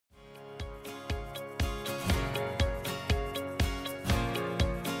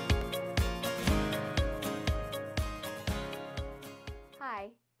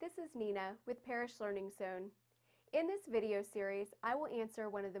is Nina with Parish Learning Zone. In this video series, I will answer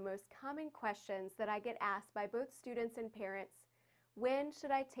one of the most common questions that I get asked by both students and parents: when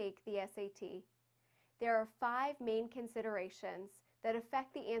should I take the SAT? There are 5 main considerations that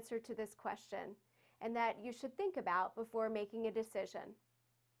affect the answer to this question and that you should think about before making a decision.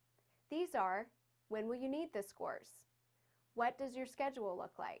 These are: when will you need the scores? What does your schedule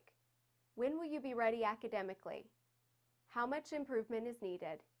look like? When will you be ready academically? How much improvement is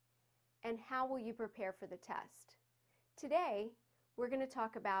needed? And how will you prepare for the test? Today, we're going to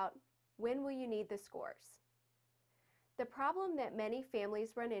talk about when will you need the scores. The problem that many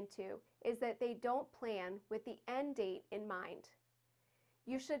families run into is that they don't plan with the end date in mind.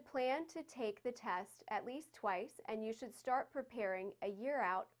 You should plan to take the test at least twice, and you should start preparing a year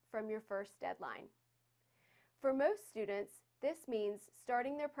out from your first deadline. For most students, this means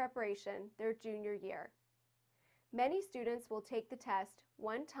starting their preparation their junior year. Many students will take the test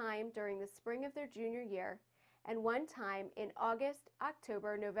one time during the spring of their junior year and one time in August,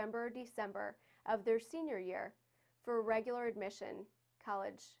 October, November, or December of their senior year for regular admission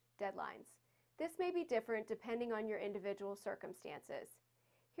college deadlines. This may be different depending on your individual circumstances.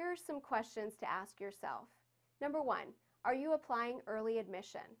 Here are some questions to ask yourself. Number 1, are you applying early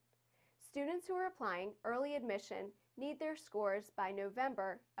admission? Students who are applying early admission need their scores by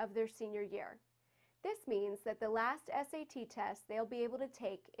November of their senior year. This means that the last SAT test they'll be able to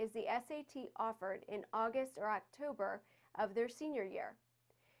take is the SAT offered in August or October of their senior year.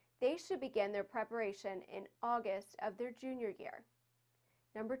 They should begin their preparation in August of their junior year.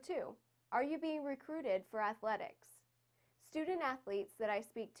 Number 2, are you being recruited for athletics? Student athletes that I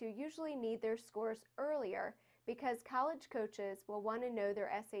speak to usually need their scores earlier because college coaches will want to know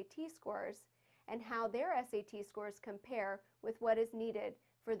their SAT scores and how their SAT scores compare with what is needed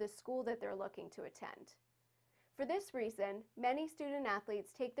for the school that they're looking to attend. For this reason, many student athletes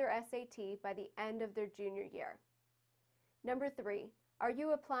take their SAT by the end of their junior year. Number 3, are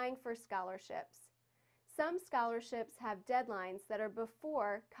you applying for scholarships? Some scholarships have deadlines that are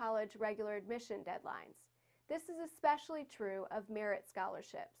before college regular admission deadlines. This is especially true of merit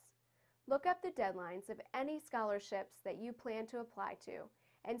scholarships. Look up the deadlines of any scholarships that you plan to apply to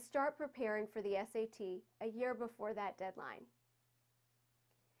and start preparing for the SAT a year before that deadline.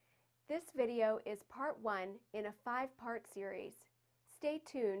 This video is part 1 in a 5-part series. Stay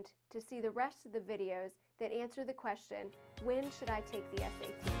tuned to see the rest of the videos that answer the question, when should I take the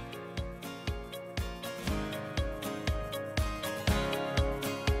SAT?